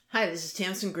Hi, this is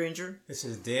Tamsin Granger. This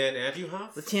is Dan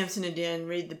Abuhoff. With Tamsin and Dan,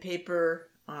 read the paper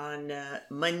on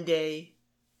Monday,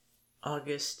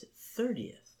 August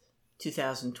 30th,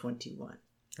 2021.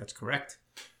 That's correct.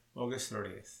 August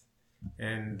 30th.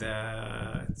 And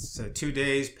it's 2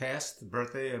 days past the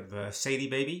birthday of Sadie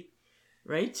Baby.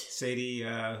 Right? Sadie,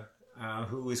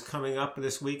 who is coming up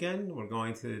this weekend. We're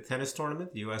going to the tennis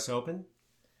tournament, the U.S. Open.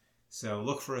 So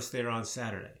look for us there on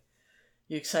Saturday.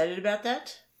 You excited about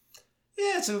that?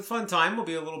 Yeah, it's a fun time. It'll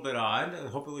be a little bit odd.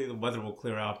 Hopefully the weather will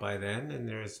clear out by then, and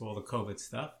there's all the COVID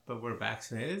stuff. But we're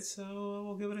vaccinated, so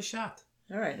we'll give it a shot.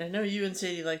 All right. I know you and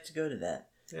Sadie like to go to that.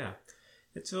 Yeah.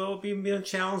 It'll be a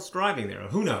challenge driving there.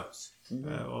 Who knows?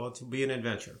 Mm-hmm. Well, it'll be an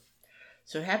adventure.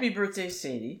 So happy birthday,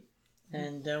 Sadie.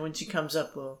 And when she comes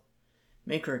up, we'll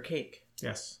make her a cake.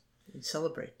 Yes. And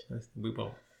celebrate. We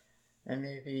will. And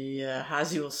maybe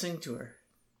Hazi will sing to her.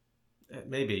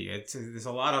 Maybe. There's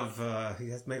a lot of...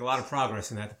 he has to make a lot of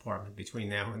progress in that department between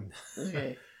now and...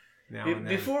 Okay. now and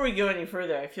then. Before we go any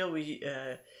further, I feel we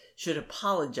should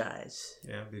apologize.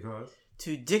 Yeah, because?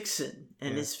 To Dixon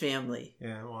and his family.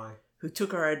 Yeah, why? Who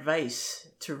took our advice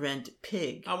to rent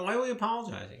Pig. Why are we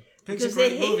apologizing? Pig's because a great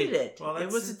they hated movie. it. Well,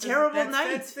 it was a terrible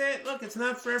night. That's it. Look, it's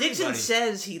not for everybody. Dixon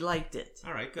says he liked it.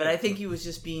 All right, good. But I think he was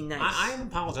just being nice. I'm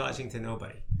apologizing to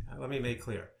nobody. Let me make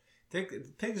clear.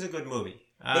 Pig's a good movie.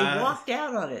 They walked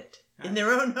out on it. In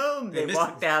their own home, they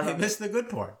walked out on it. They missed the good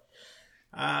part.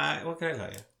 What can I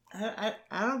tell you?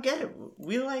 I don't get it.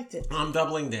 We liked it. I'm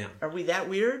doubling down. Are we that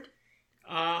weird?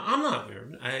 I'm not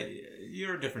weird.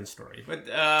 You're a different story. But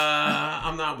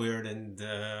I'm not weird, and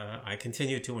I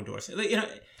continue to endorse it. You know,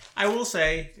 I will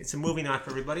say it's a movie not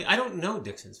for everybody. I don't know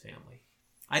Dixon's family.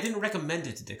 I didn't recommend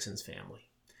it to Dixon's family.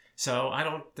 So I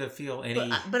don't feel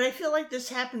any... But I feel like this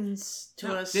happens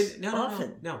to us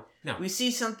often. No. We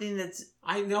see something that's...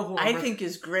 I know who I think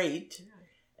is great,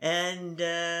 and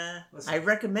I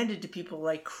recommend it to people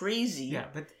like crazy. Yeah,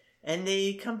 but... And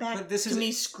they come back to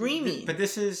me screaming. But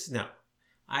this is... No.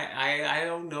 I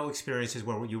don't know experiences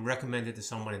where you recommend it to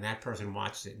someone and that person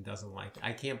watches it and doesn't like it.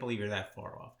 I can't believe you're that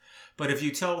far off. But if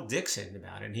you tell Dixon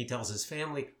about it and he tells his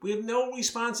family, we have no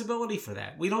responsibility for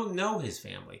that. We don't know his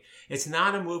family. It's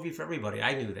not a movie for everybody.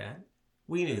 I knew that.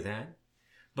 We knew that.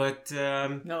 But...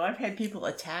 no, I've had people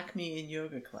attack me in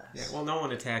yoga class. Yeah, well, no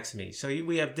one attacks me. So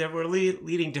we're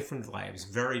leading different lives,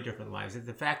 very different lives.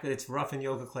 The fact that it's rough in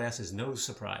yoga class is no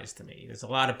surprise to me. There's a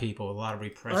lot of people, a lot of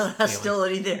repressed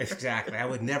hostility there. Exactly. I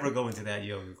would never go into that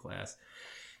yoga class.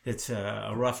 It's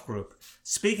a rough group.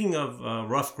 Speaking of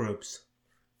rough groups,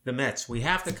 the Mets. We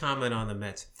have to comment on the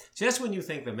Mets. Just when you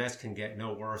think the Mets can get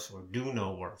no worse or do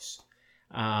no worse,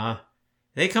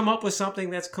 they come up with something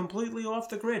that's completely off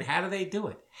the grid. How do they do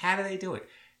it?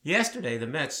 Yesterday, the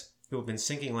Mets, who have been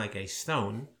sinking like a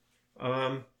stone,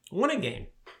 won a game.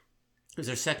 It was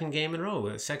their second game in a row,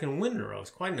 a second win in a row.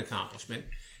 It's quite an accomplishment.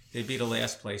 They beat a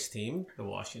last place team, the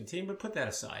Washington team, but put that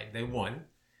aside. They won.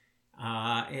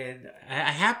 And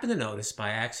I happened to notice by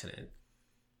accident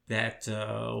that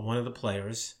one of the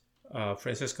players,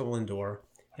 Francisco Lindor,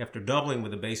 after doubling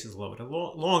with the bases loaded,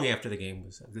 long after the game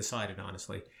was decided,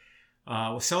 honestly,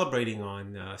 was celebrating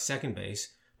on second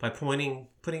base by putting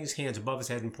his hands above his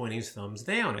head and pointing his thumbs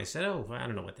down. I said, I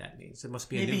don't know what that means. It must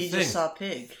be a new thing. Maybe he just saw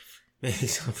Pig. Maybe he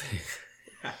saw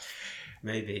Pig.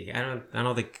 Maybe. I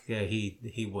don't think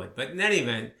he would. But in any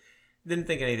event, didn't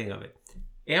think anything of it.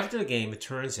 After the game, it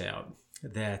turns out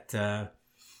that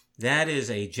that is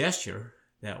a gesture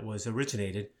that was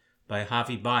originated by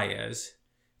Javi Baez,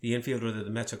 the infielder that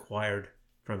the Mets acquired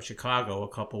from Chicago a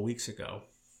couple weeks ago.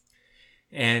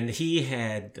 And he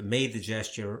had made the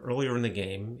gesture earlier in the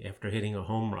game after hitting a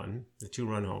home run, the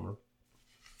 2-run homer.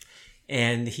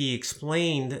 And he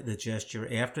explained the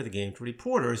gesture after the game to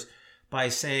reporters by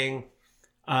saying,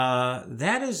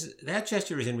 that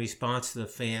gesture is in response to the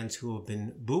fans who have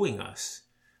been booing us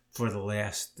for the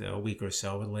last week or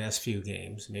so, the last few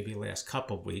games, maybe the last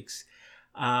couple of weeks.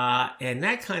 And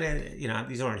that kind of,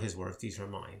 these aren't his words, these are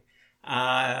mine.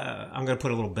 I'm going to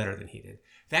put it a little better than he did.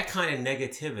 That kind of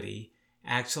negativity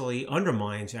actually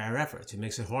undermines our efforts. It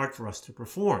makes it hard for us to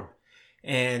perform.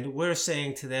 And we're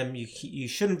saying to them, you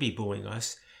shouldn't be booing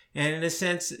us. And in a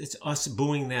sense, it's us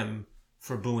booing them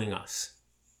for booing us.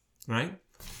 Right?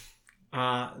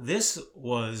 This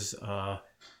was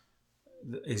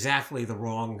exactly the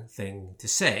wrong thing to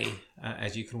say,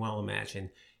 as you can well imagine.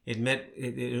 It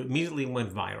immediately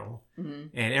went viral. Mm-hmm.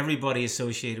 And everybody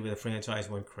associated with the franchise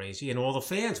went crazy. And all the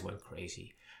fans went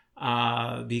crazy.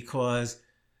 Because...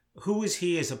 who is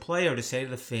he as a player to say to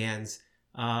the fans,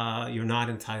 you're not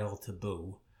entitled to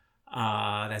boo?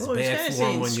 That's bad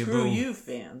form when you boo. Screw you,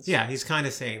 fans. Yeah, he's kind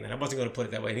of saying that. I wasn't going to put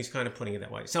it that way, and he's kind of putting it that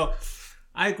way. So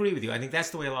I agree with you. I think that's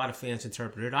the way a lot of fans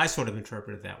interpret it. I sort of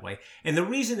interpret it that way. And the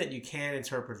reason that you can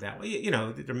interpret it that way, you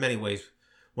know, there are many ways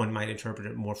one might interpret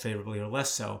it more favorably or less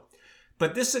so.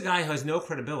 But this is a guy who has no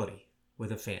credibility with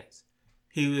the fans.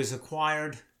 He was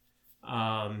acquired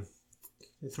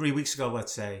 3 weeks ago,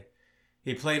 let's say.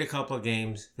 He played a couple of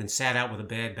games, then sat out with a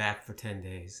bad back for 10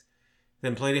 days.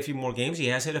 Then played a few more games. He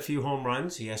has hit a few home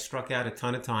runs. He has struck out a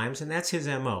ton of times, and that's his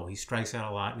MO. He strikes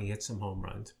out a lot and he hits some home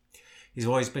runs. He's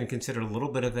always been considered a little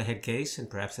bit of a head case, and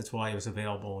perhaps that's why he was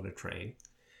available in a trade.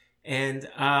 And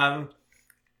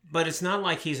but it's not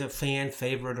like he's a fan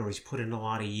favorite or he's put in a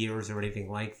lot of years or anything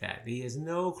like that. He has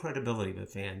no credibility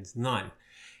with fans, none.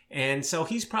 And so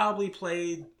he's probably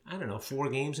played, 4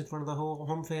 games in front of the whole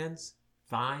home fans,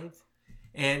 5.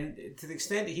 And to the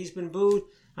extent that he's been booed,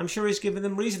 I'm sure he's given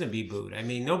them reason to be booed. I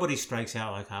mean, nobody strikes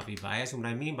out like Javi Baez. And what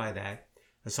I mean by that,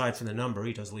 aside from the number,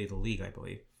 he does lead the league, I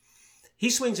believe. He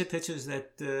swings at pitches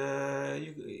that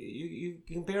you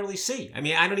can barely see. I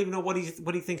mean, I don't even know what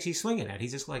he thinks he's swinging at. He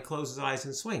just like closes his eyes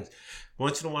and swings.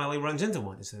 Once in a while, he runs into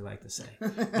one, as they like to say.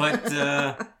 But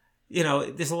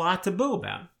there's a lot to boo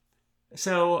about.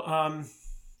 So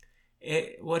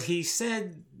what he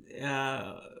said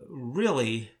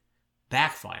really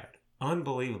backfired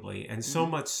unbelievably, and so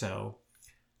much so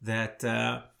that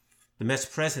the Mets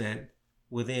president,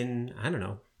 within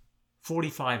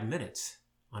 45 minutes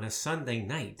on a Sunday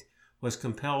night, was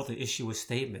compelled to issue a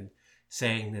statement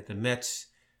saying that the Mets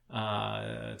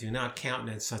do not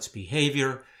countenance such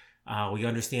behavior. We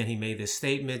understand he made this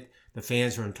statement. The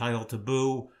fans are entitled to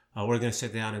boo. We're going to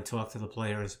sit down and talk to the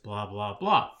players, blah, blah,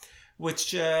 blah.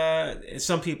 Which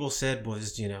some people said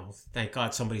was, thank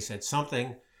God somebody said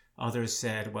something. Others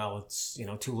said, well, it's,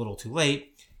 too little too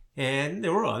late. And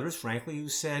there were others, frankly, who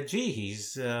said, gee,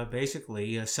 he's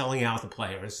basically selling out the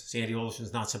players. Sandy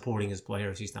Alderson's not supporting his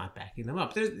players. He's not backing them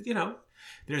up.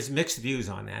 There's mixed views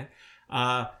on that.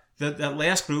 The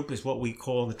last group is what we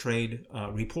call in the trade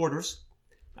reporters,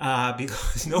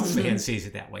 because no fan sees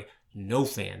it that way. No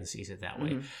fan sees it that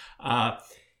way.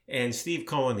 And Steve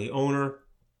Cohen, the owner,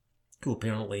 who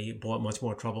apparently bought much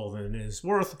more trouble than it is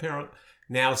worth, apparently,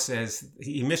 now says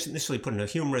he initially put in a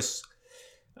humorous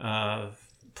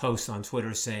post on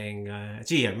Twitter saying,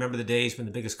 gee, I remember the days when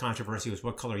the biggest controversy was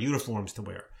what color uniforms to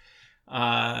wear.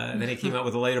 Then he came out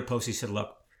with a later post. He said,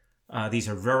 look, these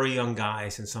are very young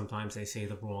guys, and sometimes they say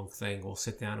the wrong thing. We'll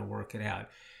sit down and work it out.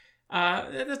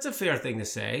 That's a fair thing to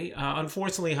say.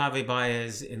 Unfortunately, Javi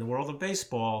Baez, in the world of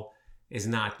baseball, is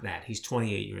not that. He's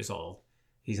 28 years old.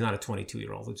 He's not a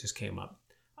 22-year-old who just came up.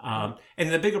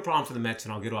 And the bigger problem for the Mets,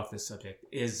 and I'll get off this subject,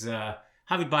 is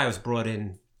Javi Baez was brought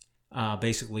in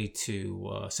basically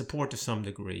to support to some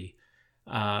degree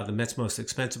the Mets' most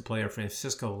expensive player,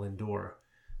 Francisco Lindor,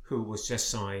 who was just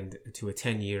signed to a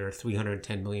 10-year,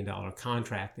 $310 million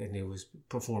contract, and he was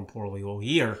performed poorly all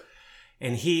year.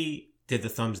 And he did the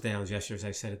thumbs down gesture, as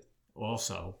I said,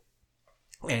 also.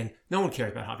 And no one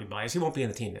cares about Javi Baez. He won't be on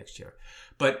the team next year.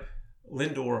 But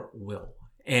Lindor will.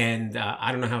 And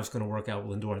I don't know how it's going to work out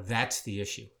with Lindor. That's the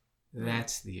issue.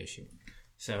 That's the issue.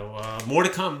 So more to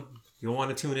come. You'll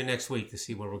want to tune in next week to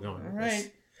see where we're going. All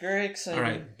right. Very exciting. All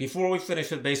right. Before we finish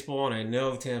with baseball, and I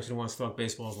know Tamsin wants to talk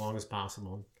baseball as long as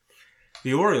possible,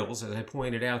 the Orioles, as I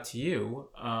pointed out to you,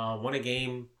 won a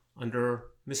game under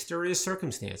mysterious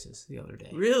circumstances the other day.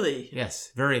 Really?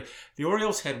 Yes, very. The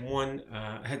Orioles had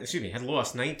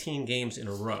lost 19 games in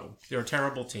a row. They're a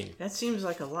terrible team. That seems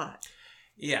like a lot.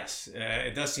 Yes,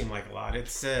 it does seem like a lot.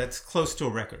 It's close to a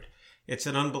record. It's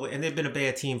an unbelievable, and they've been a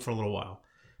bad team for a little while.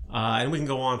 And we can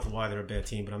go on for why they're a bad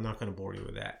team, but I'm not going to bore you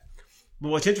with that. But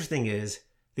what's interesting is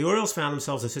the Orioles found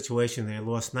themselves in a situation they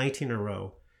lost 19 in a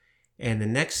row, and the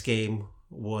next game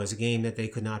was a game that they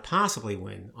could not possibly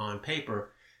win on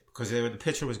paper because the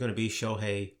pitcher was going to be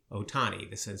Shohei Ohtani,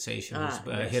 the sensational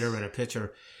hitter and a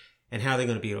pitcher, and how they're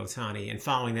going to beat Ohtani. And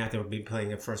following that, they would be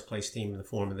playing a first-place team in the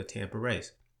form of the Tampa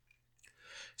Rays.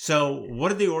 So what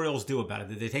did the Orioles do about it?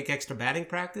 Did they take extra batting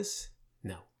practice?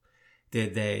 No.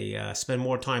 Did they spend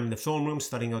more time in the film room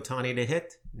studying Ohtani to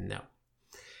hit? No.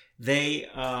 They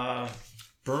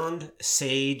burned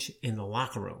sage in the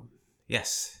locker room.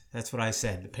 Yes, that's what I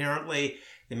said. Apparently,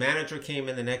 the manager came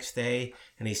in the next day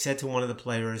and he said to one of the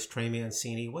players, Trey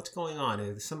Mancini, what's going on?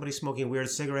 Is somebody smoking weird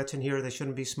cigarettes in here they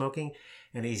shouldn't be smoking?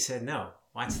 And he said, no,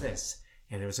 watch this.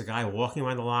 And there was a guy walking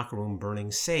around the locker room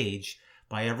burning sage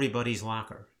by everybody's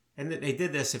locker. And they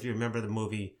did this, if you remember the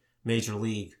movie Major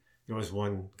League. There was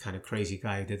one kind of crazy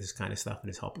guy who did this kind of stuff in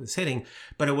his helpless hitting.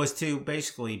 But it was to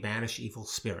basically banish evil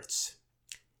spirits.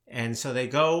 And so they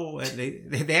go, and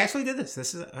they actually did this.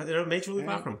 This is a Major League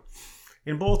locker room.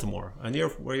 in Baltimore, near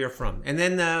where you're from. And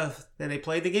then they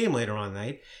played the game later on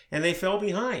night, and they fell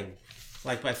behind,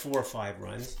 like by 4 or 5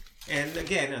 runs. And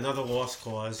again, another lost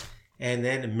cause. And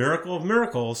then, miracle of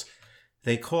miracles,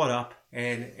 they caught up,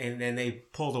 and then they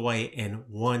pulled away and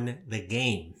won the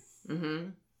game. Mm-hmm.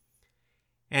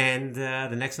 And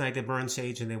the next night they burned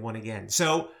sage and they won again.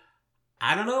 So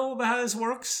I don't know about how this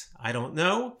works. I don't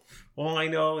know. All I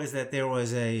know is that there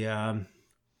was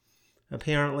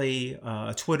apparently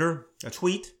a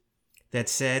tweet that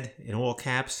said in all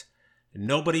caps,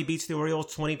 "Nobody beats the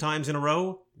Orioles 20 times in a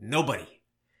row. Nobody."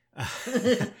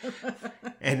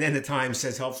 And then the Times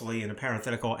says, helpfully in a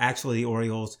parenthetical, actually the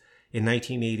Orioles in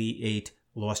 1988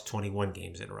 lost 21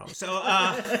 games in a row. So,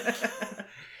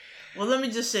 well, let me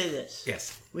just say this.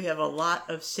 Yes. We have a lot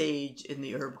of sage in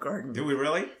the herb garden. Do we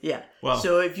really? Yeah. Well,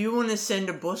 so if you want to send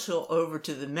a bushel over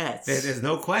to the Mets, there's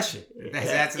no question. It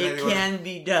can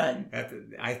be done.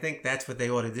 I think that's what they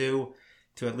ought to do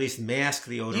to at least mask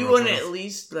the odor. Do you want to at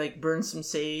least like burn some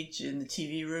sage in the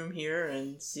TV room here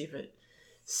and see if it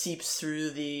seeps through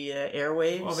the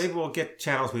airwaves? Well, maybe we'll get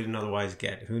channels we didn't otherwise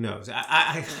get. Who knows?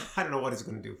 I don't know what it's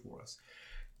going to do for us.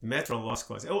 Mets are lost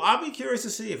cause. Oh, I'll be curious to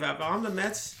see if I'm the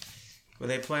Mets. Will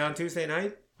they play on Tuesday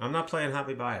night? I'm not playing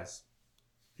Javi Baez.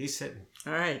 He's sitting.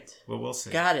 All right. Well, we'll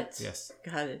see. Got it. Yes.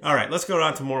 Got it. All right. Let's go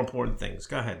on to more important things.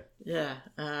 Go ahead. Yeah.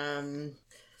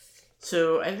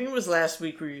 So I think it was last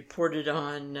week we reported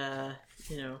on,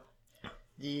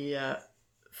 the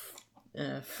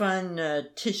fun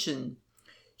Titian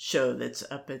show that's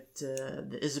up at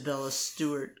the Isabella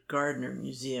Stewart Gardner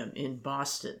Museum in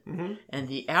Boston, Mm-hmm. and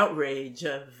the outrage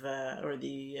of or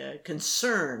the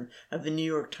concern of the New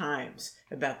York Times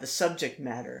about the subject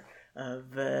matter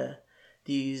of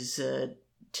these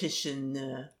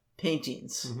Titian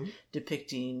paintings Mm-hmm.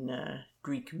 depicting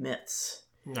Greek myths.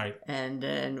 Right. And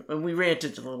we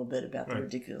ranted a little bit about the Right.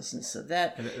 ridiculousness of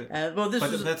that. But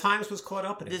the Times was caught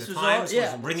up in it. This the was Times all,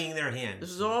 yeah. was wringing their hands.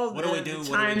 This is all what the, do we do? the What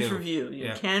do we Times do? review.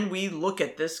 Yeah. Can we look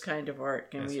at this kind of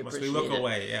art? Can Yes, we must appreciate we look it?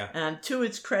 away? Yeah. To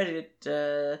its credit,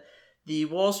 the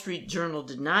Wall Street Journal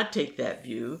did not take that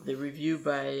view. The review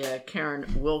by Karen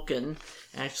Wilkin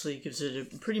actually gives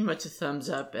it pretty much a thumbs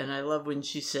up, and I love when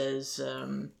she says,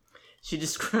 she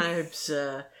describes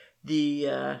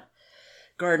the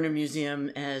Gardner Museum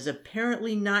as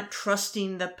apparently not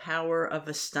trusting the power of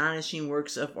astonishing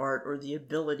works of art or the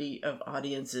ability of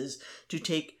audiences to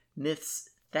take myths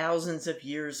thousands of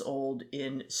years old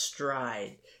in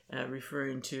stride,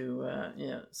 referring to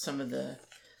some of the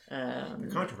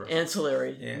controversy.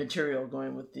 ancillary material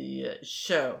going with the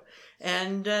show.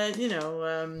 And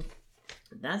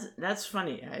that's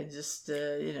funny. I just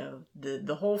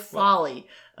the whole folly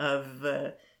of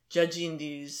judging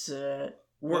these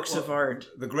works of art.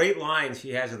 The great line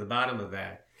she has at the bottom of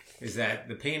that is that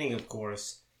the painting, of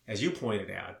course, as you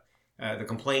pointed out, the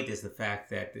complaint is the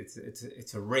fact that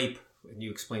it's a rape, and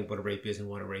you explained what a rape is and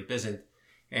what a rape isn't,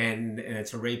 and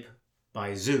it's a rape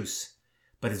by Zeus,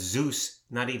 but it's Zeus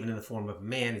not even in the form of a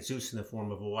man, it's Zeus in the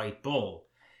form of a white bull.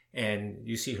 And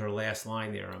you see her last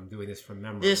line there. I'm doing this from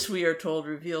memory. This, we are told,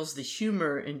 reveals the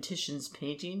humor in Titian's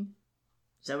painting.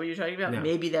 Is that what you're talking about? No.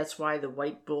 Maybe that's why the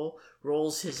white bull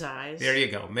rolls his eyes. There you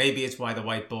go. Maybe it's why the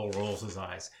white bull rolls his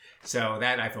eyes. So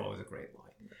that I thought was a great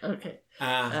line. Okay.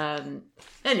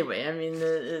 Anyway, I mean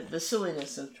the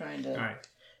silliness of trying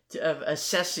of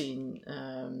assessing,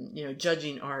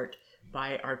 judging art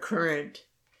by our current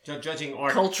judging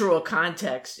art, cultural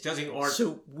context. Judging art,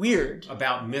 so weird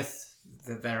about myths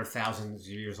that are thousands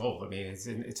of years old. I mean, it's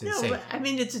insane. No, but, I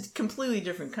mean, it's a completely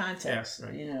different context.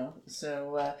 Yeah, right.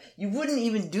 So you wouldn't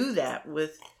even do that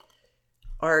with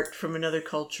art from another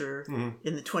culture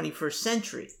in the 21st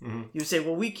century. Mm-hmm. You would say,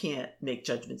 well, we can't make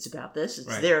judgments about this.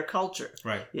 It's their culture.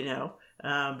 Right.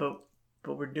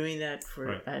 But we're doing that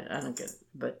for, I don't get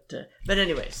it. But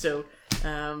anyway, so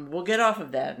we'll get off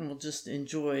of that and we'll just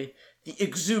enjoy the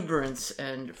exuberance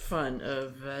and fun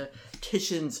of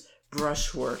Titian's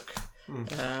brushwork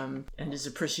and his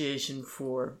appreciation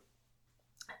for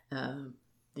the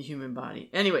human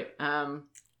body. Anyway,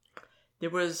 there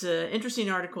was an interesting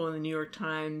article in the New York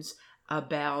Times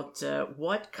about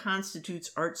what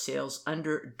constitutes art sales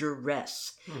under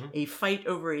duress. Mm-hmm. A fight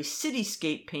over a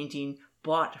cityscape painting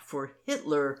bought for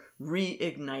Hitler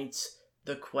reignites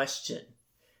the question.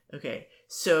 Okay,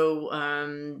 so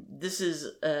this is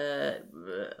a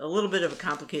little bit of a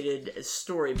complicated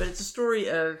story, but it's a story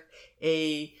of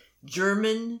a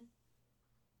German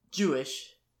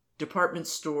Jewish department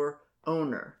store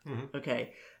owner,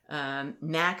 okay,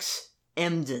 Max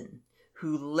Emden,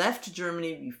 who left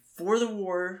Germany before the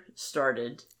war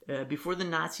started, before the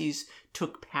Nazis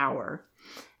took power,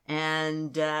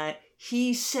 and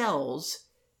he sells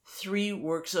 3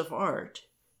 works of art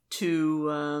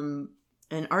to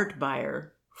an art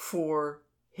buyer for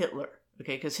Hitler.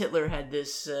 Okay, because Hitler had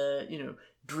this,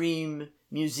 dream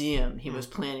museum he was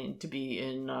planning to be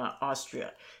in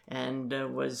Austria, and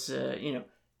was,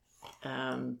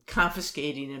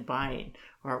 confiscating and buying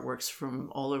artworks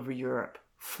from all over Europe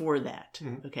for that.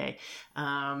 Mm-hmm. Okay,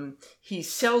 he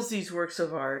sells these works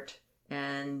of art,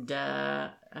 and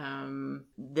there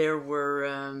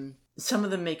were some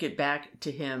of them make it back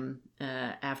to him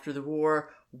after the war.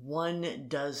 One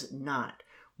does not.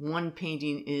 One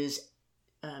painting is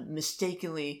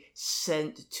mistakenly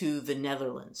sent to the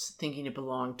Netherlands, thinking it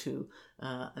belonged to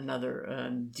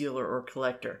another dealer or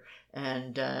collector,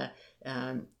 and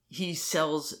he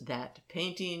sells that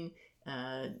painting.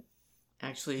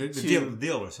 Actually, the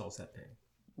dealer sells that painting.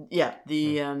 Yeah,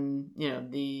 the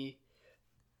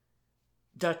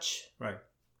Dutch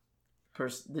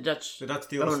the Dutch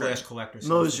dealer / collector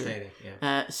Moser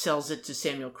sells it to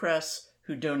Samuel Kress,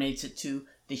 who donates it to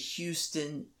the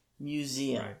Houston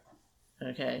Museum. Right.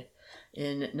 Okay,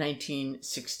 in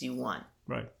 1961.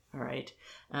 Right. All right.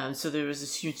 So there was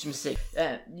this huge mistake.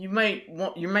 You might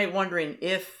wondering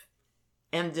if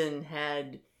Emden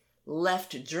had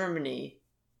left Germany,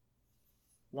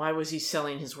 why was he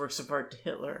selling his works of art to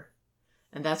Hitler?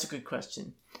 And that's a good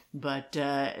question. But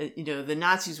the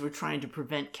Nazis were trying to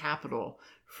prevent capital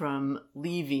from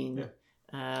leaving. Yeah.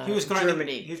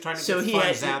 Germany. He was trying to get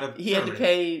funds out of Germany. He had to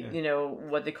pay,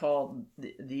 what they call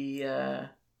the.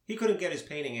 He couldn't get his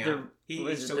painting out.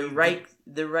 The Reich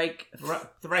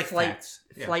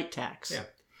flight tax. Yeah.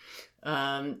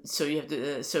 So you have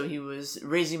to. So he was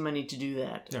raising money to do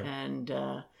that, and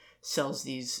sells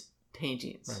these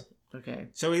paintings. Right. Okay.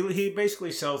 So he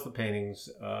basically sells the paintings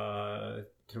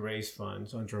to raise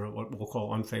funds under what we'll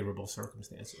call unfavorable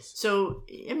circumstances. So,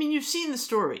 I mean, you've seen the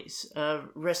stories of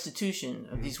restitution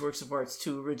of these works of arts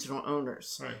to original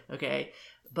owners. Right. Okay.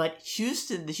 But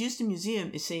the Houston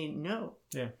Museum is saying no.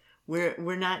 Yeah.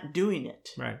 We're not doing it.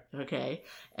 Right. Okay.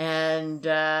 And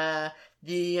and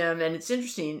it's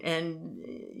interesting. And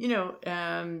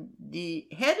the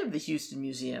head of the Houston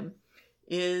Museum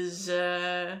is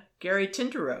Gary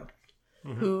Tinterow,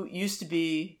 mm-hmm. who used to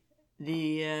be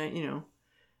the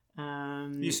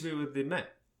used to be with the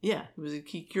Met. Yeah, he was a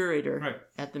key curator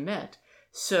at the Met.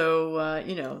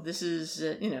 So this is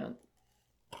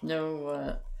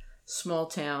no small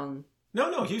town.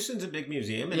 No, Houston's a big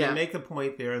museum, and they make the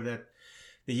point there that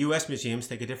the U.S. museums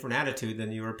take a different attitude than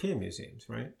the European museums,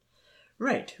 right?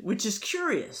 Right, which is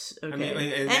curious. Okay, I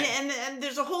mean, and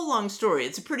there's a whole long story.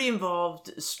 It's a pretty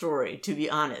involved story, to be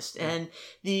honest. Yeah. And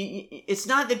it's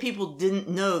not that people didn't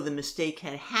know the mistake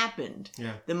had happened.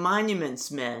 Yeah. The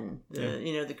monuments men,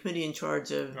 the committee in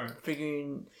charge of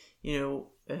figuring,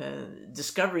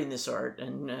 discovering this art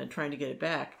and trying to get it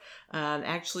back,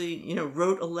 actually,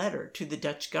 wrote a letter to the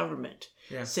Dutch government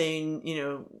saying,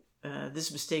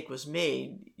 this mistake was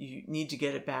made. You need to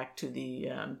get it back to the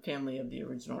family of the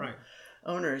original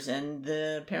owners. And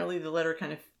apparently the letter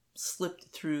kind of slipped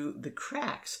through the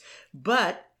cracks.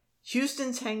 But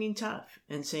Houston's hanging tough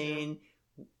and saying,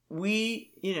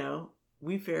 we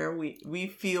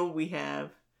feel we have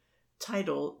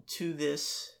title to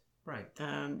this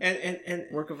and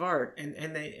work of art,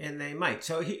 and they might.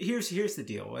 So here's the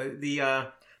deal.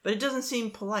 But it doesn't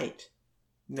seem polite.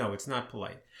 No, it's not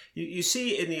polite. You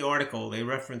see in the article they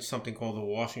reference something called the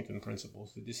Washington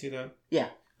Principles. Did you see that? Yeah.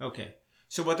 Okay.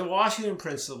 So what the Washington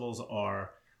Principles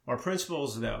are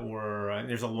principles that were, and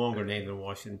there's a longer name than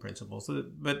Washington Principles,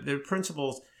 but they're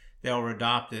principles that were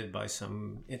adopted by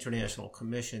some international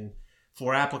commission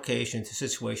for application to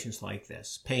situations like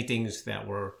this. Paintings that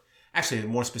were actually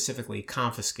more specifically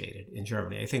confiscated in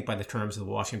Germany. I think by the terms of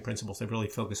the Washington Principles, they really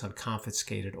focus on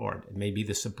confiscated art. And maybe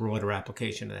this is a broader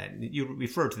application of that. You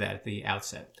referred to that at the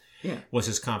outset. Yeah. Was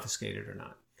this confiscated or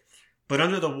not? But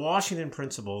under the Washington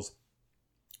Principles,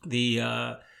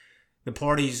 the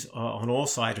parties on all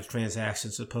sides of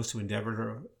transactions are supposed to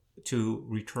endeavor to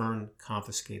return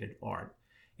confiscated art.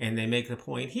 And they make the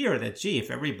point here that, if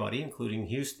everybody, including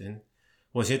Houston,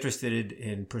 was interested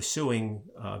in pursuing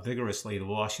vigorously the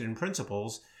Washington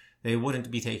Principles, they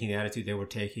wouldn't be taking the attitude they were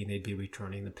taking. They'd be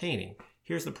returning the painting.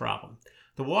 Here's the problem.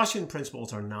 The Washington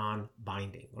Principles are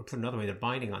non-binding. Or put another way, they're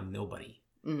binding on nobody.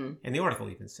 Mm-hmm. And the article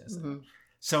even says that.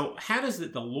 So how does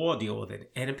the law deal with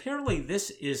it? And apparently this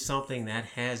is something that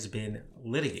has been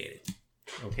litigated.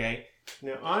 Okay?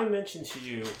 Now, I mentioned to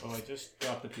you, I just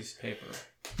dropped a piece of paper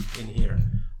in here.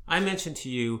 I mentioned to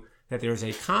you that there's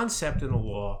a concept in the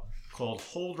law called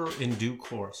holder in due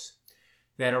course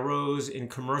that arose in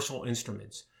commercial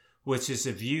instruments, which is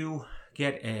if you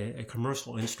get a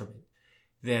commercial instrument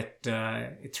that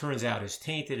it turns out is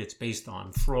tainted. It's based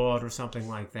on fraud or something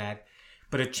like that.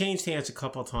 But it changed hands a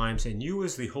couple of times, and you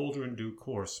as the holder in due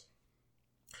course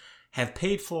have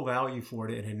paid full value for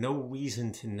it and had no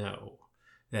reason to know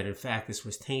that in fact this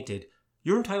was tainted.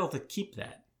 You're entitled to keep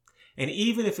that. And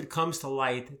even if it comes to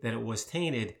light that it was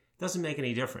tainted, it doesn't make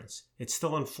any difference. It's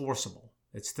still enforceable.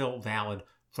 It's still valid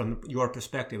from your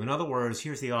perspective. In other words,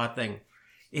 here's the odd thing.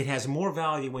 It has more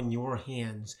value in your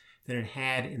hands than it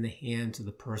had in the hands of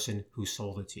the person who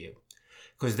sold it to you.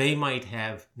 Because they might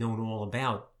have known all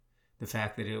about the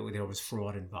fact that there was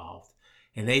fraud involved.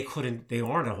 And they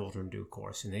aren't a holder in due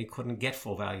course, and they couldn't get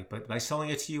full value. But by selling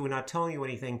it to you and not telling you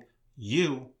anything,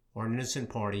 you are an innocent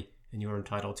party, and you're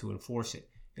entitled to enforce it.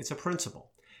 It's a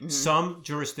principle. Mm-hmm. Some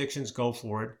jurisdictions go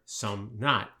for it, some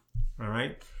not. All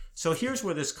right? So here's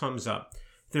where this comes up.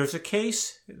 There's a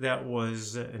case that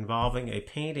was involving a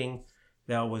painting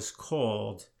that was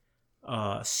called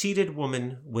Seated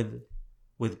Woman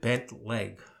with Bent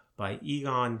Leg by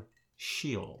Egon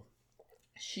Schiele.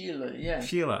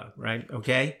 Schiele, right?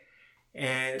 Okay.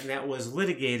 And that was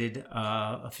litigated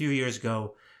a few years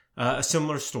ago. A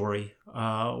similar story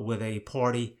with a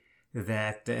party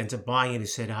that ends up buying it who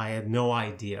said, I had no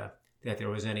idea that there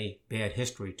was any bad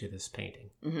history to this painting.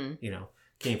 Mm-hmm. You know,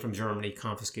 came from Germany,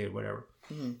 confiscated, whatever.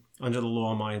 Mm-hmm. Under the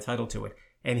law, am I entitled to it?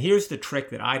 And here's the trick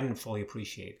that I didn't fully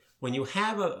appreciate. When you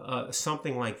have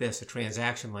something like this, a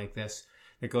transaction like this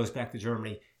that goes back to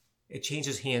Germany, it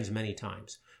changes hands many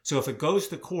times. So if it goes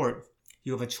to court,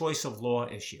 you have a choice of law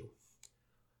issue.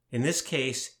 In this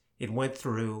case, it went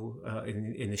through,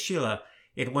 in the Schiele,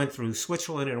 it went through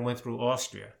Switzerland and it went through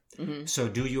Austria. Mm-hmm. So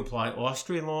do you apply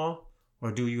Austrian law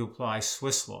or do you apply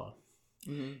Swiss law?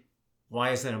 Mm-hmm. Why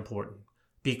is that important?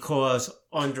 Because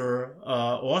under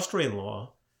Austrian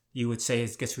law, you would say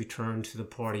it gets returned to the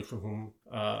party from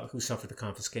who suffered the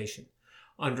confiscation.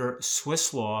 Under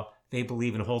Swiss law, they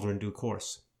believe in holder in due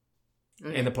course.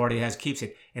 Mm-hmm. And the party keeps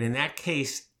it. And in that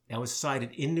case, that was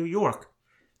decided in New York.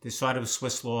 Decided with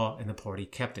Swiss law, and the party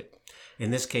kept it.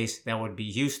 In this case, that would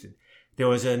be Houston. There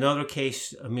was another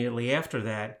case immediately after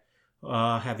that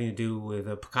having to do with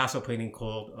a Picasso painting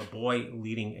called A Boy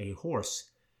Leading a Horse,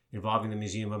 involving the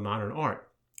Museum of Modern Art.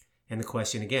 And the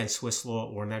question, again, Swiss law,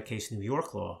 or in that case, New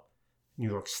York law, New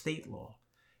York state law.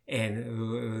 And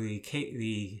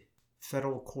the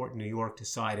federal court in New York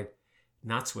decided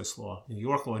not Swiss law, New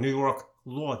York law. New York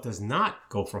law does not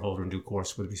go for holder in due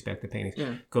course with respect to paintings.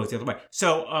 Yeah. Goes the other way.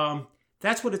 So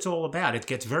that's what it's all about. It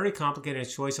gets very complicated in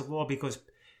its choice of law because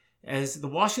as the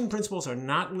Washington principles are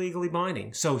not legally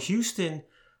binding. So Houston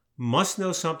must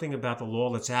know something about the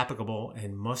law that's applicable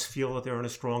and must feel that they're in a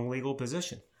strong legal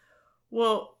position.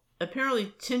 Well,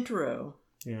 apparently Tintero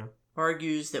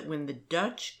argues that when the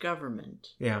Dutch government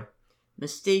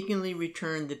mistakenly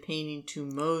returned the painting to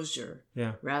Moser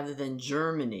rather than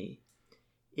Germany,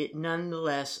 it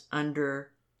nonetheless,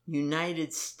 under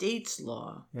United States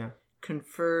law,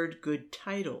 conferred good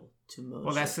title to Moser.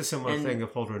 Well, that's the similar thing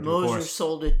of holder in due course. Moser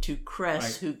sold it to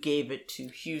Kress, who gave it to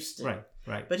Houston.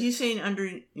 Right. But he's saying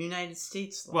under United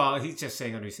States law. Well, he's just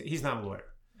saying under... He's not a lawyer.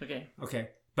 Okay.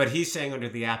 But he's saying under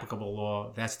the applicable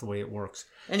law, that's the way it works.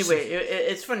 Anyway,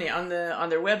 it's funny. On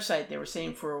their website, they were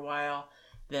saying for a while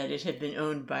that it had been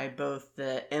owned by both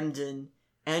Emden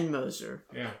and Moser.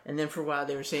 Yeah. And then for a while,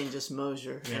 they were saying just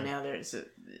Moser. Yeah. And now there's...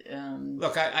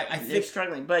 look, I think... They're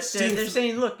struggling. But they're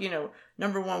saying, look,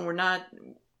 number one, we're not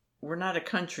a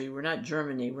country. We're not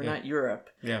Germany. We're not Europe.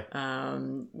 Yeah.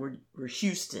 We're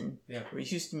Houston. Yeah. We're a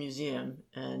Houston Museum.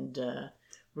 And...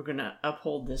 we're going to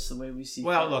uphold this the way we see it.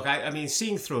 Well, look, I mean,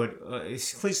 seeing through it,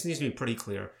 it needs to be pretty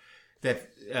clear that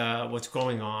what's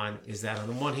going on is that on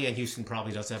the one hand, Houston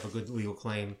probably does have a good legal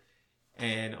claim.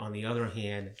 And on the other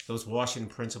hand, those Washington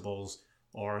principles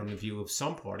are, in the view of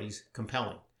some parties,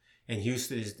 compelling. And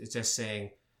Houston is just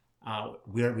saying,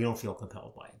 we don't feel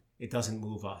compelled by it. It doesn't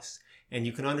move us. And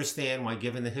you can understand why,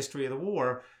 given the history of the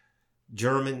war,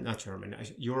 European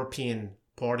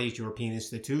parties, European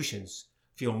institutions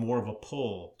feel more of a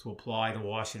pull to apply the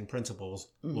Washington principles,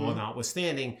 law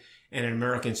notwithstanding, and an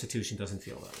American institution doesn't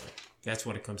feel that way. That's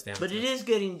what it comes down to. But it is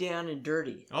getting down and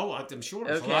dirty. Oh, I'm sure.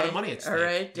 There's a lot of money at stake. All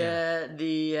right. Yeah.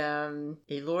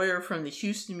 A lawyer from the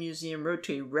Houston Museum wrote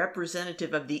to a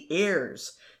representative of the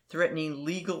heirs threatening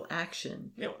legal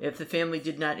action if the family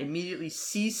did not immediately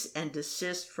cease and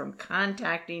desist from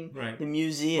contacting the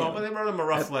museum. Well, but they wrote him a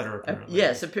rough letter, apparently.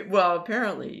 Yes.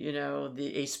 Apparently,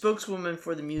 a spokeswoman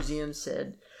for the museum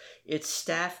said its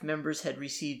staff members had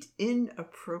received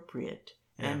inappropriate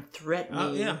and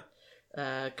threatening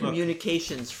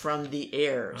communications from the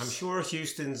heirs. I'm sure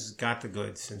Houston's got the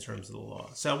goods in terms of the law.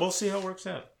 So we'll see how it works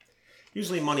out.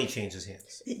 Usually money changes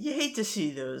hands. You hate to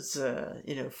see those,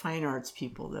 fine arts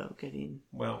people, though, getting...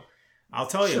 Well, I'll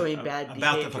tell you about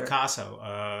the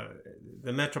Picasso.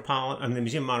 The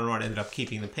Museum of Modern Art ended up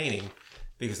keeping the painting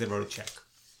because they wrote a check.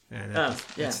 And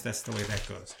that's the way that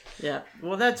goes. Yeah.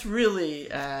 Well, that's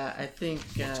really, I think...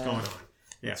 what's going on.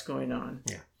 Yeah. What's going on.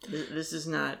 Yeah. This is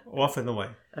not... Off in the way.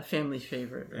 A family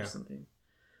favorite or something.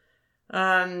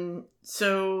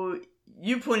 So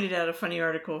you pointed out a funny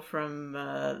article from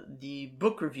the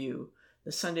book review,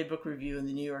 the Sunday book review in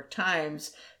the New York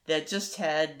Times, that just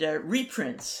had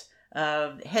reprints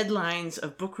of headlines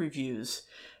of book reviews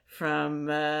from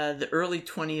the early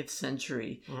 20th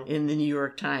century in the New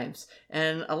York Times.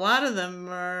 And a lot of them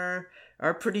are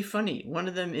pretty funny. One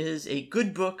of them is A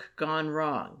Good Book Gone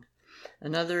Wrong.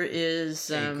 Another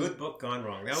is... A Good Book Gone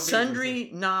Wrong.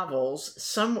 Sundry novels,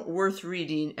 some worth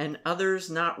reading and others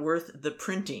not worth the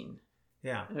printing.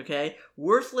 Yeah. Okay?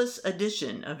 Worthless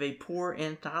edition of a poor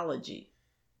anthology.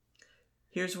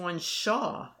 Here's one,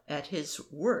 Shaw at his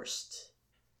worst.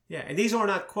 Yeah, and these are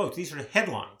not quotes. These are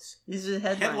headlines. These are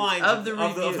the headlines of the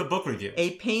review. Of the book review.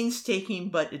 A painstaking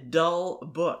but dull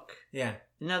book. Yeah.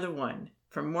 Another one,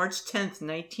 from March 10th,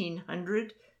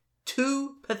 1900.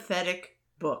 2 pathetic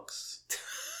books.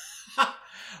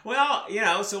 Well,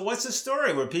 so what's the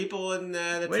story? Were people in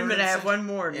the... Wait a minute, I have one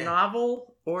more. Yeah.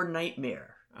 Novel or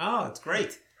Nightmare. Oh, it's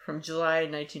great. From July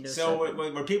 1907.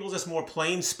 So were people just more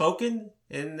plain spoken?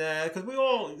 Because we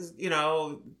all,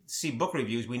 see book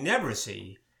reviews. We never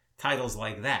see titles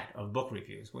like that of book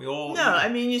reviews. We all... No, I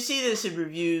mean, you see this in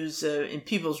reviews, in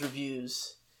people's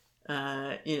reviews,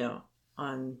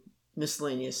 on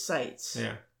miscellaneous sites.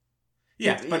 Yeah.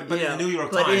 Yeah, but in the New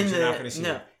York Times, you're not going to see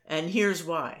it. And here's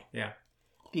why. Yeah.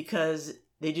 Because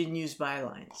they didn't use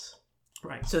bylines.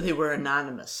 Right. So they were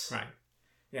anonymous. Right.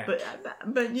 Yeah.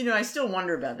 But I still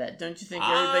wonder about that. Don't you think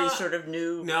everybody sort of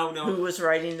knew who was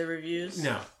writing the reviews?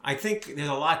 No. I think there's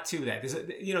a lot to that.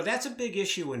 That's a big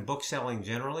issue in book selling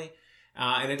generally.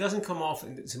 And it doesn't come off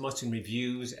as much in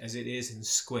reviews as it is in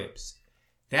squibs.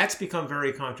 That's become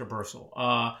very controversial.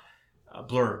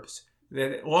 Blurbs.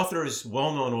 The authors,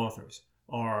 well-known authors,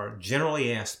 are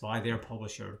generally asked by their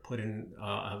publisher to put in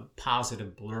a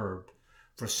positive blurb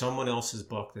for someone else's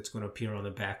book that's going to appear on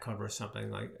the back cover or something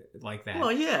like that.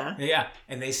 Well, yeah. Yeah,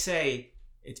 and they say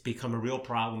it's become a real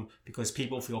problem because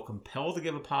people feel compelled to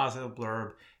give a positive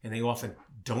blurb, and they often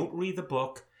don't read the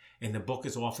book, and the book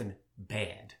is often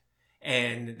bad.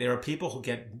 And there are people who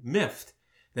get miffed.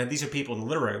 Now, these are people in the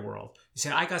literary world. They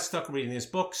say, I got stuck reading this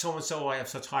book, so-and-so I have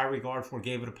such high regard for,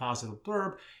 gave it a positive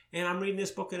blurb, and I'm reading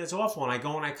this book and it's awful, and I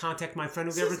go and I contact my friend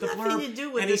who gave it the blurb. This has nothing to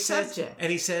do with the subject.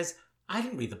 And he says, I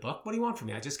didn't read the book. What do you want from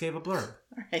me? I just gave a blurb.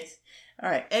 All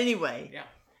right. Anyway. Yeah.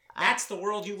 That's the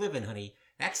world you live in, honey.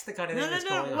 That's the kind of thing that's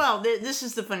going on. Well, this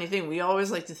is the funny thing. We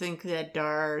always like to think that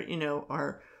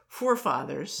our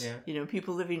forefathers,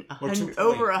 people living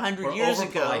over 100 years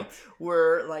ago,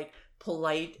 were like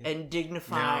polite and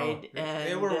dignified. No, and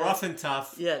they were rough and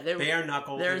tough. Yeah, bare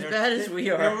knuckle. They're as bad as we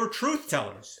are. They were truth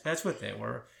tellers. That's what they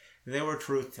were. They were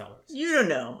truth tellers. You don't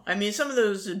know. I mean, some of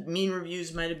those mean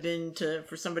reviews might have been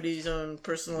for somebody's own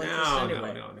personal interest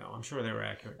anyway. No. I'm sure they were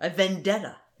accurate. A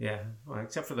vendetta. Yeah, well,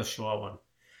 except for the Shaw one.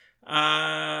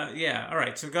 Yeah, all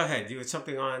right, so go ahead. You had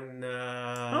something on...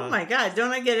 Oh my God,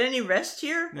 don't I get any rest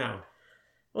here? No.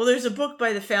 Well, there's a book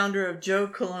by the founder of Joe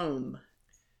Coulombe.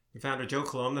 The founder, Joe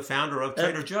Coulombe, the founder of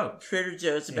Trader Joe. Trader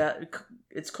Joe.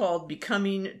 It's called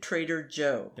Becoming Trader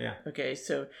Joe. Yeah. Okay,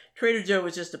 so Trader Joe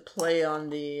was just a play on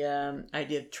the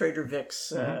idea of Trader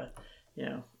Vic's,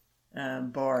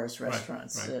 bars,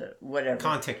 restaurants, right. Whatever.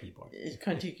 Contiki bars.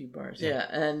 Contiki bars, yeah.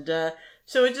 And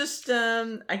so it just,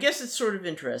 I guess it's sort of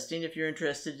interesting if you're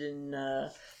interested in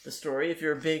the story, if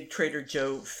you're a big Trader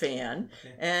Joe fan.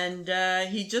 Okay. And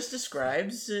he just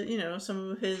describes,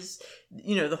 some of his,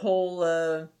 the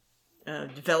whole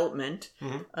development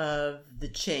of the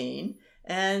chain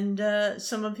and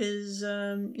some of his,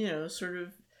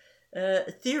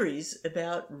 theories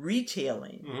about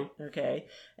retailing. Mm-hmm. Okay.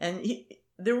 And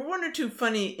there were one or two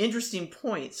funny, interesting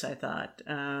points, I thought.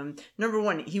 Number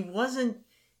one, he wasn't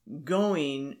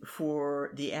going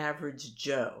for the average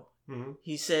Joe. Mm-hmm.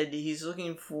 He said he's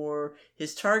looking for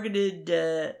his targeted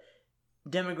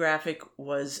demographic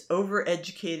was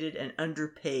overeducated and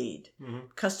underpaid. Mm-hmm.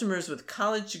 Customers with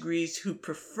college degrees who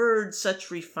preferred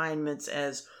such refinements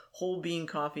as whole bean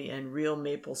coffee and real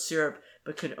maple syrup,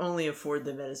 but could only afford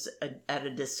them at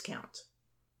a discount.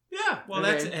 Yeah, well,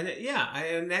 okay.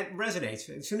 And that resonates.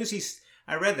 As soon as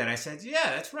I read that, I said,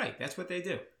 yeah, that's right. That's what they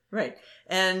do. Right,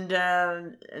 and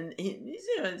he's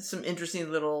some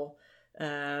interesting little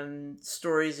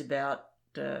stories about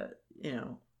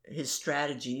his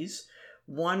strategies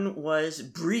One was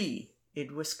Brie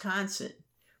in Wisconsin.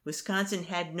 Wisconsin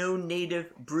had no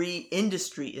native Brie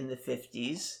industry in the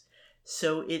 50s,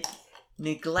 so it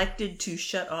neglected to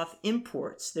shut off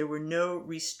imports. There were no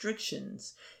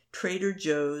restrictions. Trader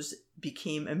Joe's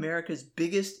became America's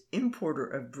biggest importer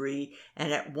of Brie,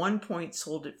 and at one point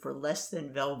sold it for less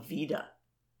than Velveeta.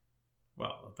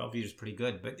 Well, Velveeta's pretty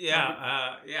good, but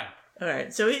yeah. All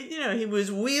right, so he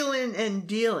was wheeling and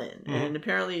dealing, and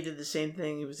apparently he did the same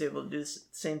thing. He was able to do the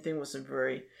same thing with some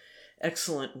very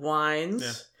excellent wines.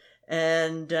 Yeah.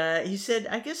 And he said,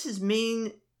 I guess his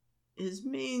main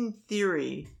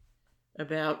theory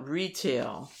about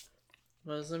retail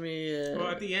was, at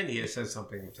the end he says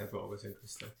something which I thought was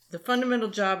interesting. The fundamental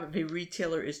job of a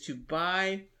retailer is to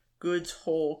buy goods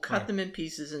whole, cut them in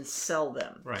pieces, and sell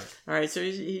them. Right. All right. So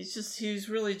he's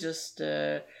really just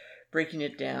breaking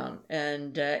it down.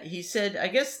 And he said, I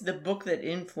guess the book that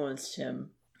influenced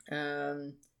him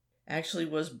actually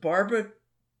was Barbara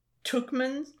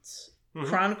Tuchman's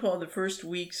Chronicle of the First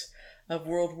Weeks of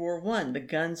World War I, The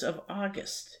Guns of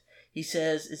August. He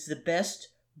says it's the best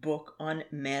book on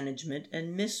management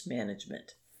and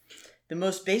mismanagement. The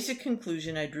most basic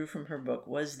conclusion I drew from her book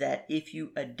was that if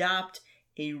you adopt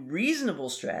a reasonable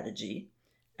strategy,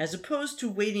 as opposed to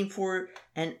waiting for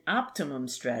an optimum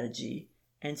strategy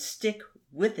and stick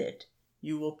with it,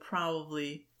 you will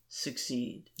probably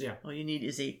succeed. Yeah. All you need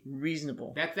is a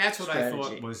reasonable That's what strategy. I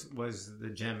thought was the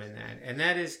gem in that. And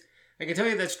that is, I can tell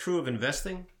you that's true of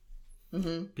investing.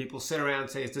 Mm-hmm. People sit around and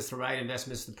say, is this the right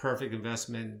investment? Is this the perfect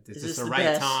investment? Is this the right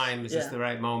best time? Is this the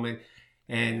right moment?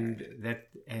 And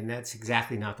that's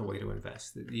exactly not the way to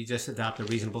invest. You just adopt a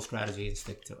reasonable strategy and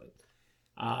stick to it.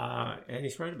 And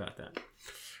he's right about that.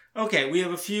 Okay, we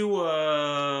have a few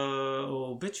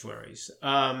obituaries.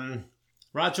 Rod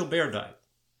Gilbert died.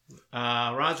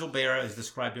 Rod Gilbert is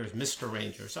described here as Mr.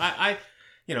 Rangers.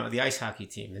 The ice hockey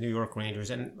team, the New York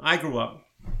Rangers, and I grew up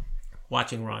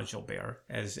watching Rod Gilbert,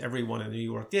 as everyone in New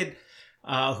York did,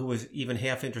 who was even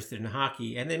half interested in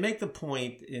hockey. And they make the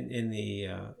point in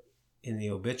the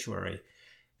obituary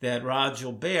that Rod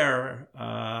Gilbert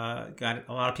got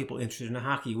a lot of people interested in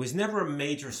hockey. It was never a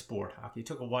major sport, hockey. It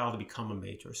took a while to become a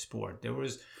major sport. There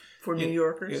was... For New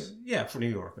Yorkers? Yeah, for New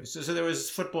Yorkers. So there was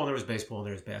football, and there was baseball, and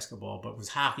there was basketball, but was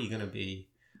hockey going to be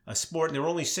a sport? And there were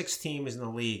only 6 teams in the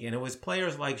league, and it was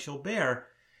players like Gilbert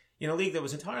in a league that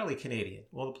was entirely Canadian.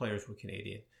 All the players were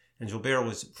Canadian, and Gilbert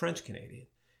was French-Canadian,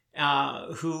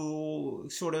 who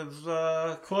sort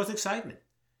of caused excitement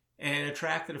and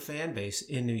attracted a fan base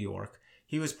in New York.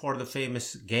 He was part of the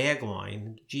famous gag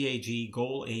line, GAG,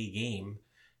 goal A game.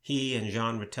 He and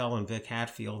Jean Rattel and Vic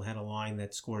Hatfield had a line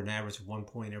that scored an average of 1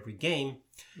 point every game.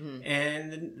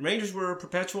 And the Rangers were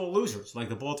perpetual losers, like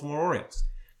the Baltimore Orioles.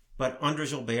 But under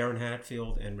Gilbert and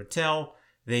Hatfield and Rattel,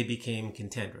 they became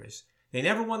contenders. They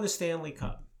never won the Stanley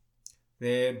Cup.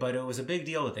 But it was a big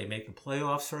deal that they make the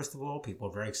playoffs, first of all. People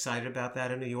were very excited about that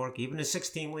in New York. Even a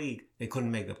 6-team league, they couldn't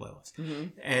make the playoffs. Mm-hmm.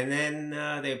 And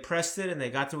then they pressed it, and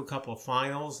they got through a couple of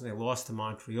finals, and they lost to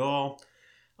Montreal.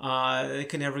 They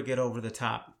could never get over the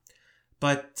top.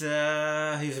 But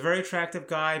he's a very attractive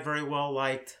guy, very well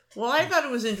liked. Well, I thought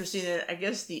it was interesting that I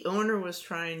guess the owner was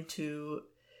trying to...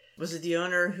 Was it the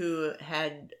owner who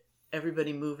had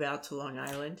everybody move out to Long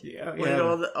Island? Yeah. Wanted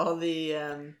all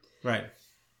the right.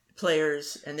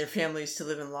 players and their families to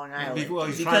live in Long Island. Well,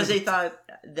 because they thought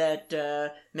that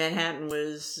Manhattan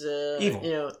was...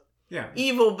 evil.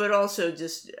 Evil, but also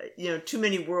just, too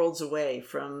many worlds away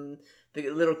from the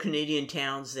little Canadian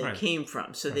towns they came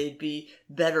from. So they'd be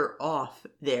better off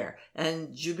there.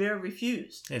 And Gilbert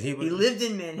refused. And he lived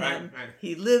in Manhattan. Right.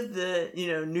 He lived the,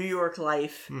 New York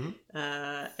life. Mm-hmm.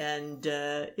 And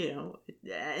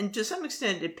to some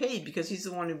extent it paid because he's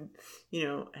the one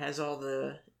who, has all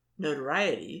the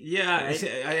notoriety. Yeah. Right?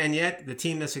 And yet the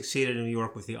team that succeeded in New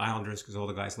York was the Islanders because all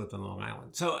the guys lived on Long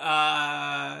Island. So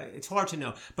it's hard to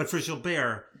know. But for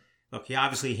Gilbert... Look, he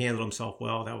obviously handled himself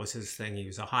well. That was his thing. He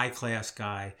was a high-class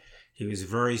guy. He was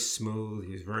very smooth.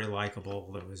 He was very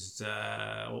likable. There was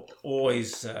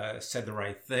always said the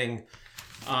right thing.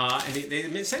 And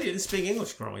they said he didn't speak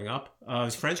English growing up. He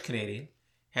was French-Canadian.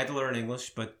 Had to learn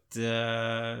English, but,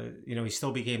 he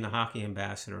still became the hockey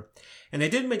ambassador. And they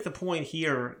did make the point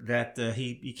here that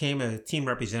he became a team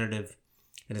representative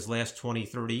in his last 20,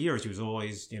 30 years. He was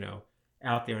always,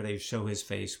 out there. They show his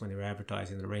face when they were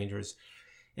advertising the Rangers.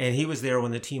 And he was there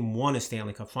when the team won a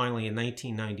Stanley Cup finally in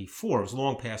 1994. It was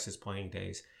long past his playing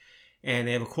days. And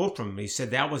they have a quote from him. He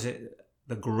said, that was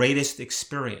the greatest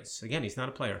experience. Again, he's not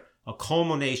a player. A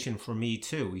culmination for me,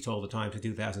 too, he told the Times in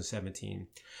 2017.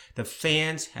 The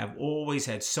fans have always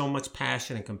had so much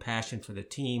passion and compassion for the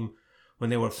team. When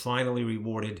they were finally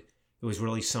rewarded, it was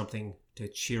really something to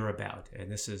cheer about.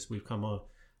 And we've come a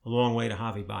long way to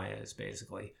Javi Baez,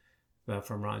 basically,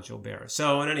 from Ron Gilbert.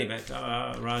 So in any event,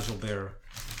 Ron Gilbert.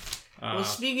 Well,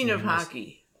 speaking of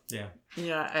hockey, yeah,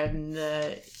 I'm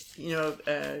a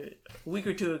week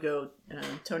or two ago,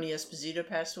 Tony Esposito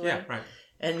passed away. Yeah, right.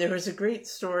 And there was a great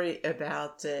story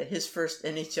about his first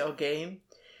NHL game,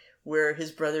 where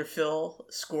his brother Phil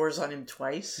scores on him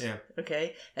twice. Yeah.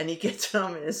 Okay, and he gets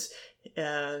home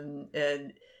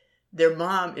and their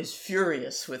mom is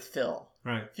furious with Phil.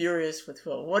 Right. Furious with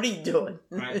Phil. What are you doing?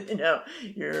 Right.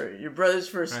 Your brother's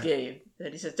first game.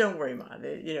 And he says, "Don't worry, Mom.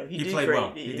 He did played great.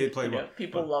 well. He did play well.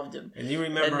 People loved him." And you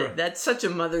remember... And that's such a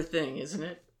mother thing, isn't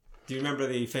it? Do you remember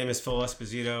the famous Phil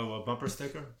Esposito bumper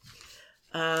sticker?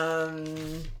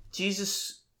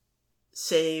 Jesus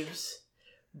saves,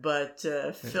 but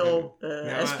Phil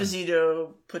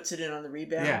Esposito puts it in on the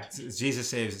rebound. Yeah, Jesus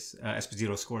saves,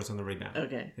 Esposito scores on the rebound.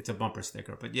 Okay. It's a bumper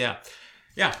sticker. But yeah.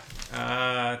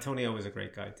 Tonio was a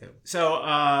great guy too.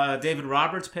 So David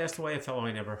Roberts passed away, a fellow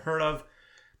I never heard of.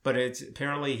 But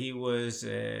apparently he was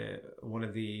one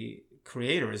of the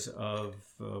creators of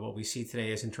what we see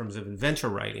today as in terms of adventure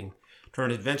writing.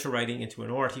 Turned adventure writing into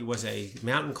an art. He was a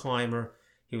mountain climber.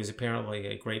 He was apparently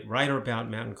a great writer about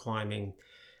mountain climbing.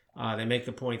 They make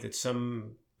the point that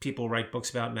some people write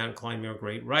books about mountain climbing are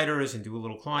great writers and do a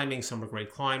little climbing. Some are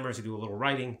great climbers who do a little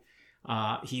writing.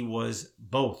 He was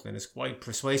both, and it's quite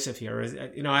persuasive here.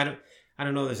 I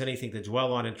don't know if there's anything to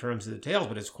dwell on in terms of the tales,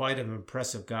 but it's quite an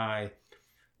impressive guy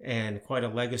and quite a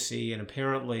legacy. And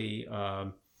apparently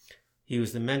he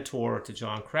was the mentor to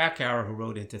John Krakauer, who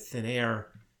wrote Into Thin Air.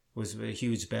 It was a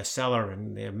huge bestseller,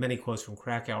 and there are many quotes from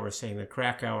Krakauer saying that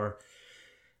Krakauer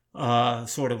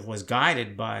sort of was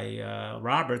guided by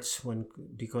Roberts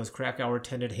because Krakauer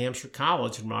attended Hampshire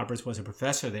College, and Roberts was a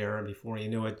professor there, and before you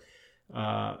knew it,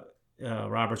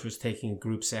 Roberts was taking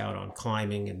groups out on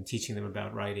climbing and teaching them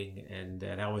about writing, and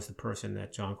that was the person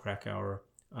that John Krakauer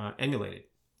emulated.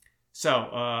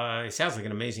 So he sounds like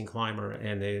an amazing climber,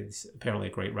 and he's apparently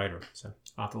a great writer. So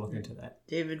I'll have to look into that.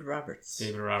 David Roberts,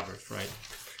 right.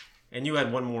 And you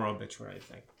had one more obituary, I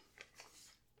think.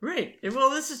 Right. Well,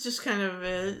 this is just kind of...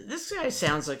 this guy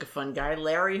sounds like a fun guy.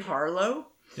 Larry Harlow.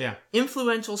 Yeah.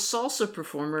 Influential salsa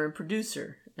performer and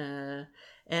producer.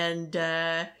 And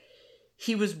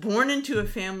he was born into a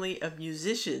family of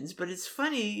musicians, but it's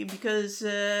funny because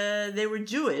they were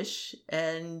Jewish,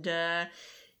 and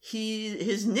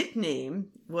his nickname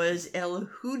was El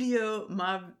Judío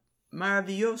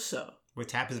Maravilloso.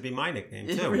 Which happens to be my nickname,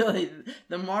 too. Really,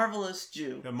 the Marvelous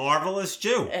Jew. The Marvelous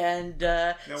Jew. And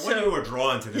now, when you were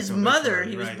drawn to this... His mother,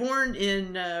 he was born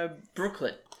in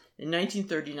Brooklyn in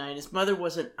 1939. His mother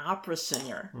was an opera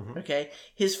singer, okay?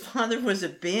 His father was a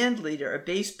band leader, a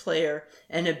bass player,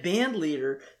 and a band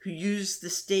leader who used the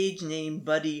stage name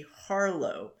Buddy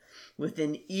Harlow with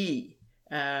an E.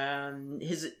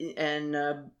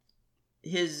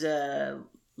 His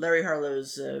Larry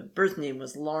Harlow's birth name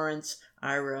was Lawrence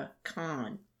Ira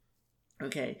Kahn.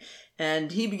 Okay.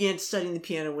 And he began studying the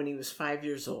piano when he was 5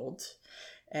 years old.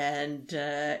 And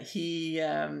he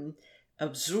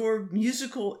absorbed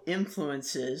musical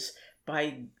influences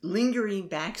by lingering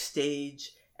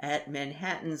backstage at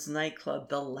Manhattan's nightclub,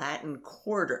 the Latin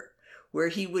Quarter, where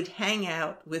he would hang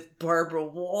out with Barbara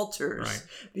Walters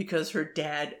because her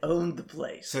dad owned the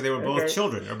place. So they were both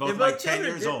children. They're both like 10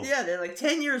 years old. Yeah, they're like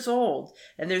 10 years old.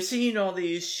 And they're singing all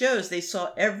these shows. They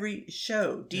saw every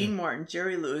show. Dean Martin,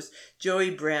 Jerry Lewis,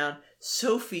 Joey Brown,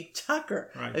 Sophie Tucker.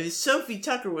 Right. I mean, Sophie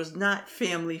Tucker was not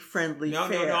family-friendly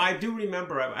fare. No, I do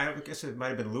remember. I guess it might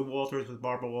have been Lou Walters was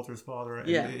Barbara Walters' father.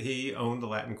 And he owned the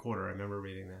Latin Quarter. I remember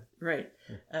reading that. Right.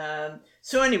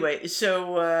 So anyway,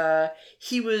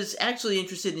 he was actually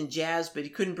interested in jazz, but he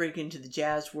couldn't break into the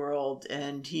jazz world.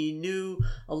 And he knew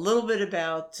a little bit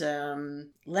about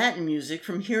Latin music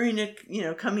from hearing it,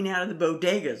 coming out of the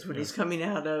bodegas when he's coming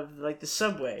out of like the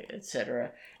subway,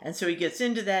 etc. And so he gets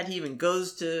into that. He even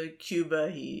goes to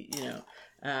Cuba. He,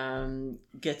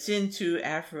 gets into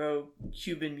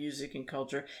Afro-Cuban music and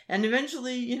culture. And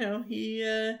eventually,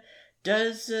 he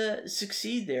does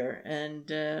succeed there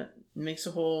and makes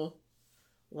a whole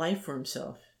life for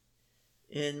himself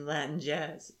in Latin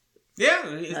jazz. Yeah,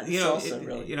 salsa,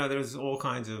 really. There's all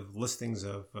kinds of listings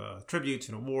of tributes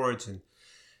and awards and,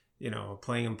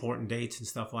 playing important dates and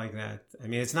stuff like that. I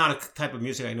mean, it's not a type of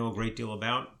music I know a great deal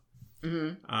about.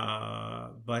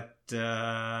 But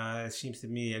it seems to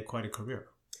me he had quite a career.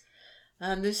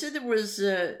 They said there was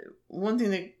one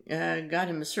thing that got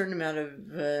him a certain amount of,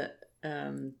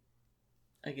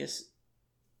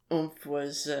 oomph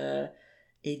was a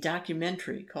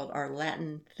documentary called Our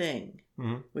Latin Thing,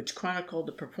 which chronicled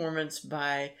a performance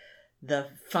by the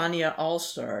Fania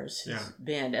All-Stars, his Yeah.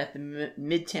 band, at the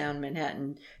Midtown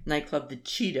Manhattan nightclub, the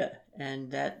Cheetah,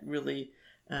 and that really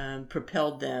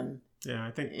propelled them Yeah,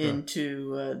 I think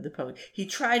into the public. He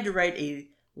tried to write a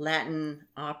Latin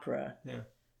opera, Yeah.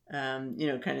 Kind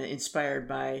of inspired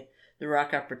by the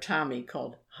rock opera Tommy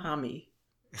called Hami.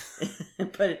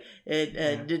 But it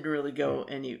didn't really go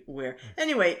anywhere.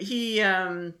 Anyway, his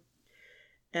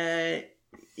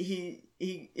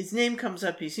name comes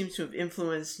up. He seems to have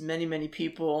influenced many, many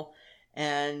people.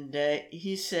 And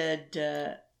he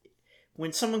said,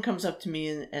 when someone comes up to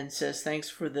me and says, thanks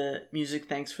for the music,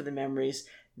 thanks for the memories,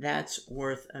 that's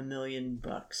worth $1 million.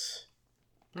 All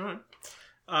right.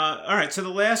 All right. So the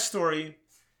last story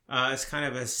is kind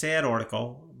of a sad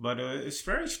article, but it's a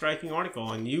very striking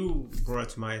article, and you brought it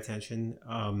to my attention.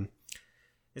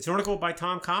 It's an article by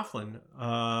Tom Coughlin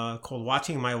called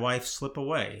Watching My Wife Slip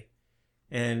Away.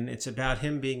 And it's about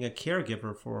him being a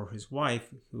caregiver for his wife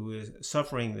who is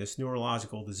suffering this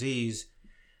neurological disease.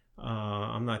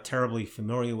 I'm not terribly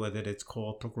familiar with it. It's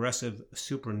called progressive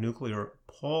supranuclear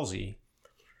palsy.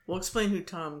 Well, explain who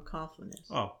Tom Coughlin is.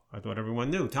 Oh, I thought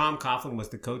everyone knew. Tom Coughlin was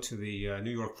the coach of the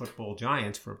New York Football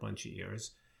Giants for a bunch of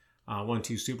years. Won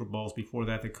 2 Super Bowls. Before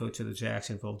that, the coach of the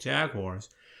Jacksonville Jaguars.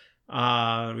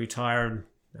 Retired,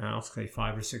 I'll say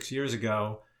 5 or 6 years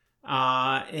ago.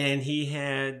 And he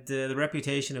had the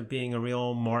reputation of being a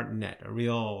real martinet, a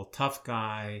real tough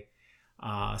guy,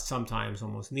 sometimes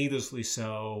almost needlessly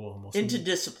so. Almost into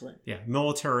discipline. Yeah,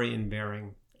 military in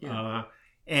bearing. Yeah.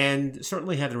 And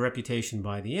certainly had the reputation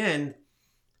by the end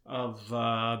of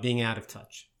being out of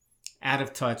touch. Out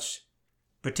of touch,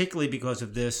 particularly because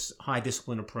of this high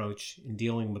discipline approach in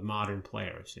dealing with modern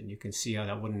players. And you can see how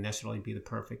that wouldn't necessarily be the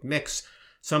perfect mix.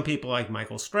 Some people like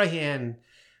Michael Strahan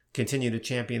continue to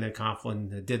champion that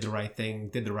Coughlin did the right thing,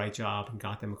 did the right job, and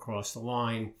got them across the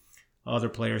line. Other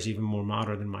players, even more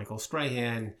modern than Michael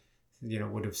Strahan,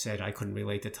 would have said, I couldn't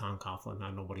relate to Tom Coughlin. I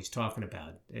don't know what he's talking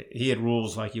about. He had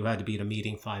rules like you had to be at a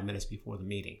meeting 5 minutes before the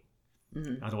meeting.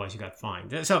 Mm-hmm. Otherwise, you got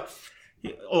fined. So,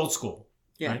 old school.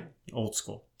 Yeah. Right? Old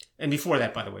school. And before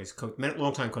that, by the way, he's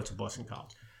long-time coach of Boston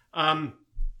College.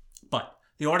 But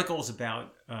the article is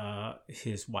about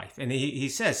his wife. And he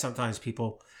says sometimes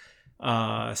people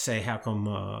say, how come,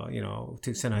 to the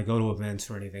extent I go to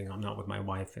events or anything, I'm not with my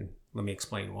wife, and let me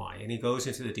explain why. And he goes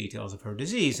into the details of her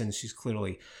disease, and she's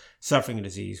clearly suffering a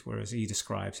disease, whereas he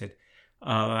describes it.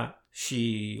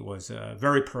 She was a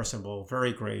very personable,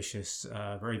 very gracious,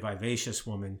 very vivacious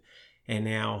woman, and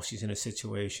now she's in a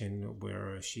situation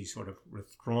where she's sort of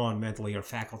withdrawn mentally. Her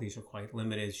faculties are quite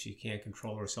limited. She can't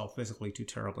control herself physically too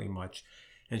terribly much,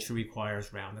 and she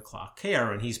requires round-the-clock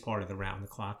care, and he's part of the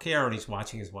round-the-clock care, and he's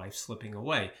watching his wife slipping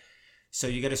away. So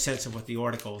you get a sense of what the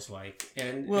article's like.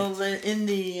 And in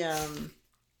the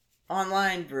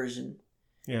online version,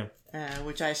 yeah,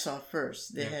 which I saw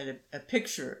first, they had a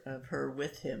picture of her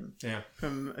with him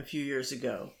from a few years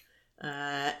ago.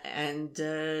 And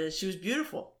she was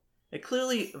beautiful,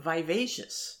 clearly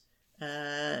vivacious.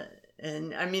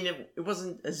 And I mean, it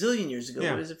wasn't a zillion years ago,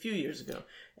 it was a few years ago.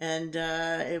 And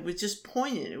it was just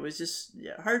poignant. It was just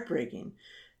heartbreaking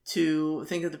to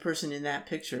think of the person in that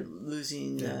picture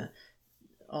losing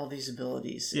all these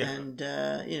abilities. Yeah.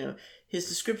 And, his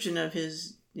description of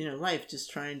his, life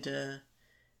just trying to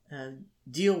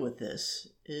deal with this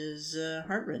is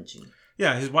heart-wrenching.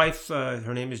 Yeah, his wife,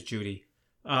 her name is Judy.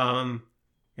 And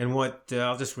what,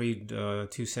 I'll just read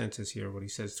 2 sentences here, what he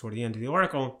says toward the end of the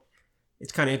article.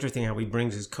 It's kind of interesting how he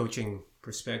brings his coaching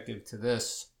perspective to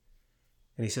this.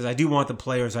 And he says, I do want the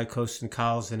players I coached in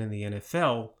college and in the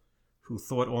NFL who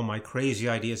thought all my crazy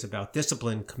ideas about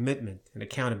discipline, commitment, and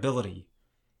accountability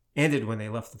ended when they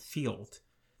left the field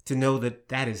to know that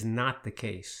that is not the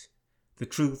case. The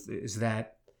truth is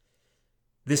that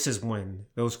this is when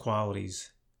those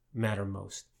qualities matter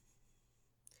most.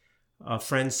 A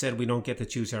friend said we don't get to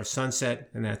choose our sunset,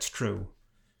 and that's true.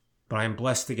 But I am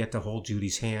blessed to get to hold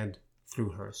Judy's hand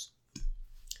through hers.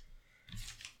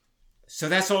 So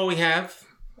that's all we have.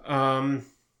 And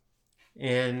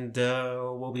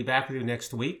we'll be back with you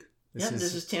next week. This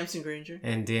is Tamsin Granger.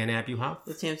 And Dan Abuhoff.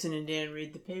 With Tamsin and Dan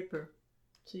read the paper.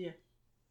 See ya.